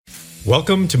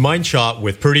Welcome to Mind Shot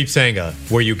with Pradeep Sangha,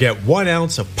 where you get 1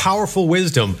 ounce of powerful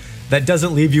wisdom that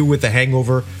doesn't leave you with the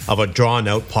hangover of a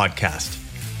drawn-out podcast.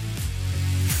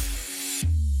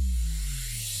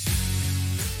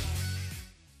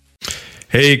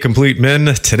 Hey, complete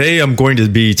men. Today I'm going to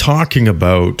be talking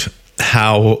about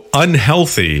how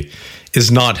unhealthy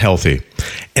is not healthy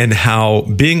and how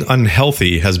being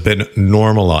unhealthy has been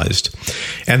normalized.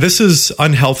 And this is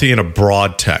unhealthy in a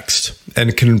broad text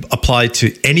and can apply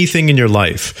to anything in your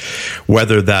life,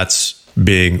 whether that's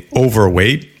being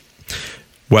overweight,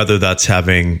 whether that's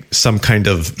having some kind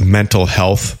of mental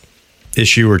health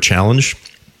issue or challenge,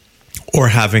 or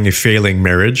having a failing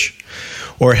marriage,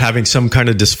 or having some kind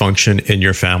of dysfunction in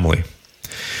your family.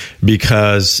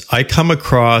 Because I come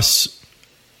across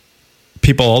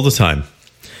people all the time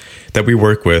that we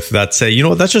work with that say, you know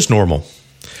what, that's just normal.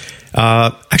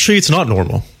 Actually, it's not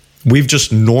normal. We've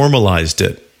just normalized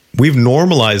it. We've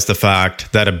normalized the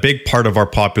fact that a big part of our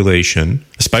population,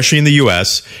 especially in the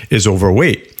US, is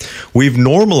overweight. We've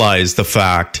normalized the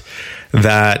fact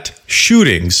that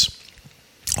shootings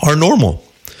are normal.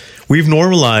 We've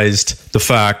normalized the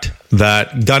fact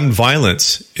that gun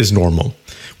violence is normal.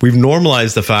 We've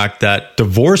normalized the fact that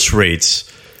divorce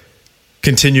rates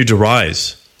continue to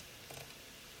rise.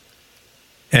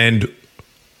 And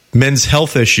men's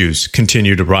health issues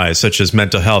continue to rise, such as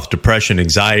mental health, depression,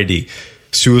 anxiety,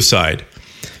 suicide.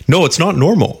 No, it's not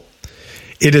normal.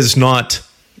 It is not,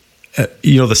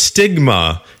 the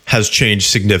stigma has changed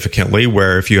significantly,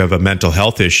 where if you have a mental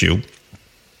health issue,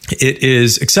 it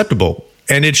is acceptable.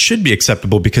 And it should be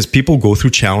acceptable because people go through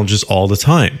challenges all the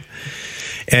time.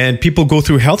 And people go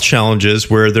through health challenges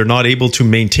where they're not able to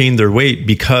maintain their weight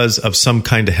because of some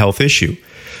kind of health issue.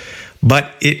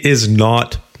 But it is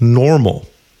not normal.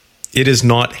 It is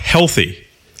not healthy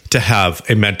to have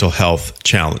a mental health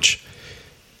challenge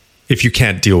if you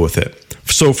can't deal with it.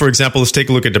 So, for example, let's take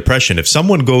a look at depression. If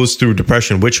someone goes through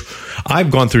depression, which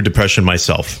I've gone through depression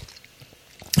myself,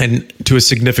 and to a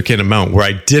significant amount where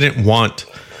I didn't want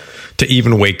to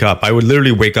even wake up. I would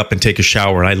literally wake up and take a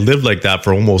shower. And I lived like that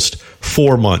for almost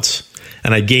 4 months.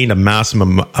 And I gained a massive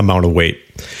amount of weight.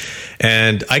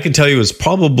 And I can tell you it was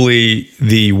probably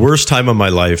the worst time of my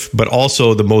life, but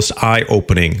also the most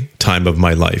eye-opening time of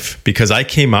my life. Because I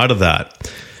came out of that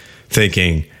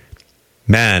thinking,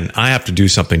 man, I have to do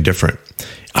something different.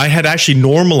 I had actually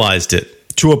normalized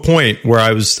it to a point where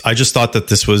I just thought that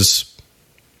this was,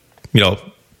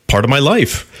 part of my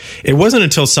life. It wasn't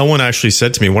until someone actually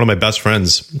said to me, one of my best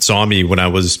friends saw me when I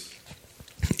was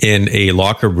in a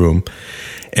locker room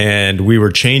and we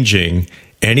were changing,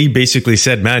 and he basically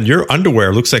said, man, your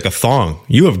underwear looks like a thong.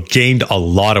 You have gained a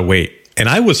lot of weight. And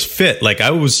I was fit.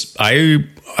 I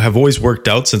have always worked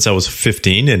out since I was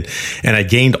 15 and I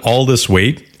gained all this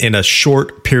weight in a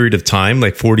short period of time,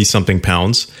 like 40 something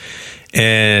pounds.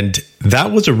 And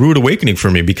that was a rude awakening for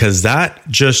me because that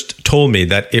just told me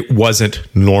that it wasn't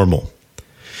normal.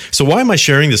 So why am I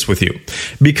sharing this with you?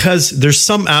 Because there's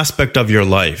some aspect of your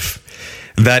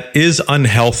life that is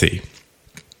unhealthy.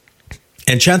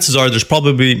 And chances are there's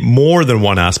probably more than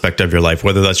one aspect of your life,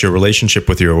 whether that's your relationship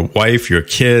with your wife, your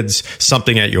kids,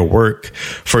 something at your work.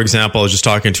 For example, I was just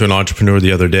talking to an entrepreneur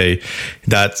the other day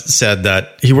that said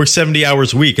that he works 70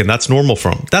 hours a week and that's normal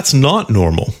for him. That's not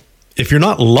normal. If you're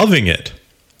not loving it,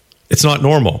 it's not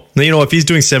normal. Now, if he's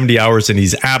doing 70 hours and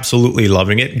he's absolutely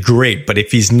loving it, great. But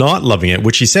if he's not loving it,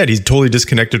 which he said, he's totally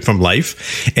disconnected from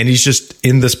life and he's just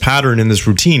in this pattern, in this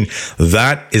routine,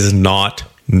 that is not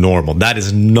normal. That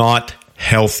is not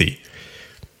healthy.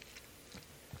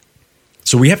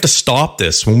 So we have to stop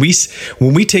this. When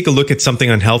we take a look at something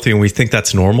unhealthy and we think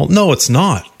that's normal, no, it's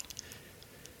not.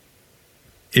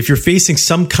 If you're facing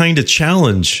some kind of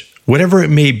challenge, whatever it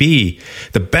may be,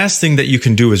 the best thing that you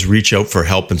can do is reach out for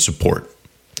help and support.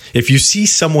 If you see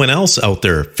someone else out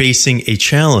there facing a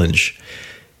challenge,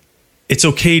 it's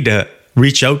okay to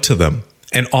reach out to them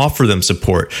and offer them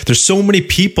support. There's so many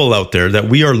people out there that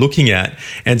we are looking at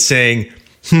and saying,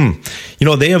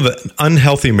 they have an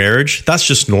unhealthy marriage. That's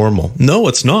just normal. No,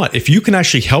 it's not. If you can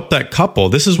actually help that couple,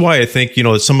 this is why I think,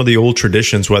 some of the old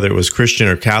traditions, whether it was Christian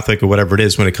or Catholic or whatever it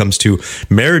is, when it comes to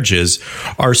marriages,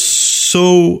 are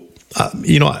so,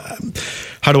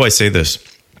 how do I say this?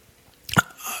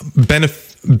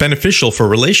 beneficial for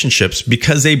relationships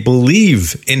because they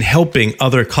believe in helping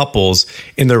other couples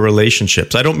in their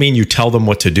relationships. I don't mean you tell them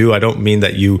what to do. I don't mean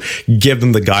that you give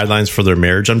them the guidelines for their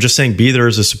marriage. I'm just saying be there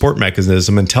as a support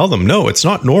mechanism and tell them, no, it's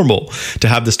not normal to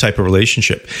have this type of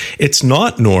relationship. It's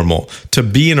not normal to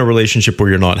be in a relationship where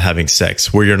you're not having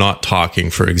sex, where you're not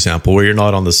talking, for example, where you're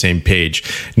not on the same page.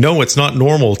 No, it's not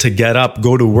normal to get up,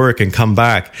 go to work, and come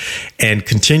back and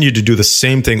continue to do the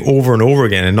same thing over and over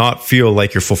again and not feel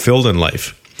like you're fulfilled in life.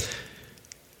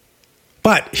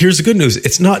 But here's the good news.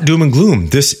 It's not doom and gloom.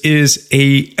 This is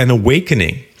an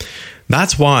awakening.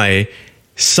 That's why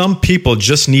some people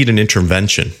just need an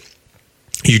intervention.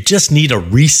 You just need a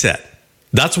reset.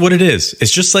 That's what it is. It's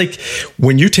just like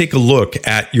when you take a look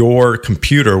at your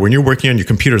computer, when you're working on your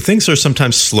computer, things are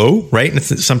sometimes slow, right? And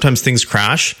sometimes things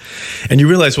crash and you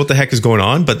realize what the heck is going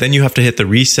on, but then you have to hit the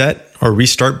reset or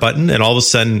restart button and all of a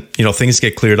sudden, things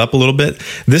get cleared up a little bit.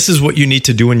 This is what you need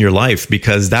to do in your life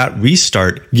because that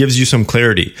restart gives you some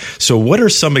clarity. So what are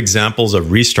some examples of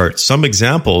restarts? Some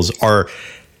examples are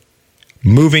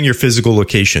moving your physical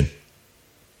location.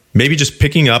 Maybe just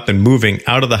picking up and moving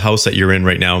out of the house that you're in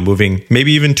right now, moving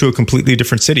maybe even to a completely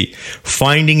different city.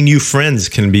 Finding new friends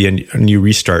can be a new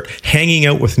restart. Hanging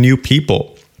out with new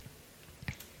people.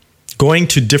 Going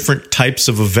to different types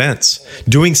of events.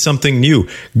 Doing something new.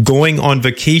 Going on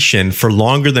vacation for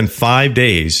longer than 5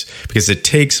 days because it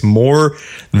takes more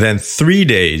than 3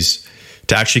 days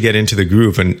to actually get into the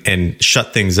groove and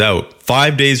shut things out.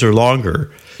 5 days or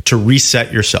longer to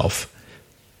reset yourself.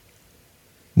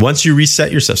 Once you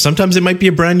reset yourself, sometimes it might be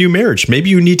a brand new marriage. Maybe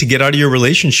you need to get out of your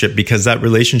relationship because that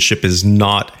relationship is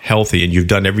not healthy and you've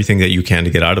done everything that you can to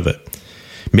get out of it.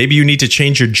 Maybe you need to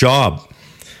change your job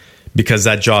because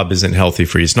that job isn't healthy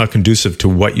for you. It's not conducive to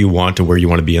what you want and where you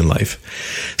want to be in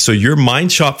life. So your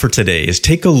mind shop for today is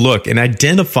take a look and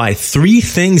identify 3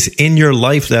 things in your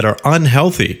life that are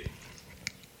unhealthy.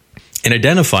 And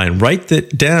identify and write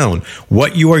that down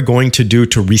what you are going to do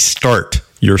to restart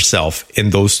yourself in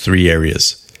those 3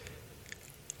 areas.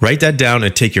 Write that down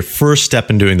and take your first step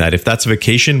in doing that. If that's a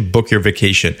vacation, book your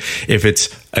vacation. If it's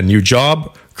a new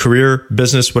job, career,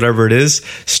 business, whatever it is,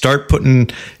 start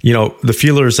putting, the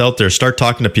feelers out there. Start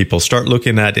talking to people. Start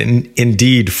looking at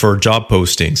Indeed for job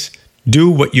postings.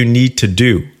 Do what you need to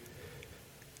do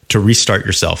to restart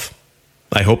yourself.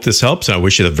 I hope this helps and I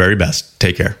wish you the very best.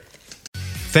 Take care.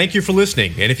 Thank you for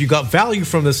listening. And if you got value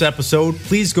from this episode,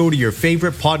 please go to your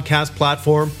favorite podcast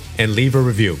platform and leave a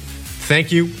review.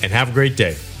 Thank you and have a great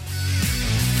day.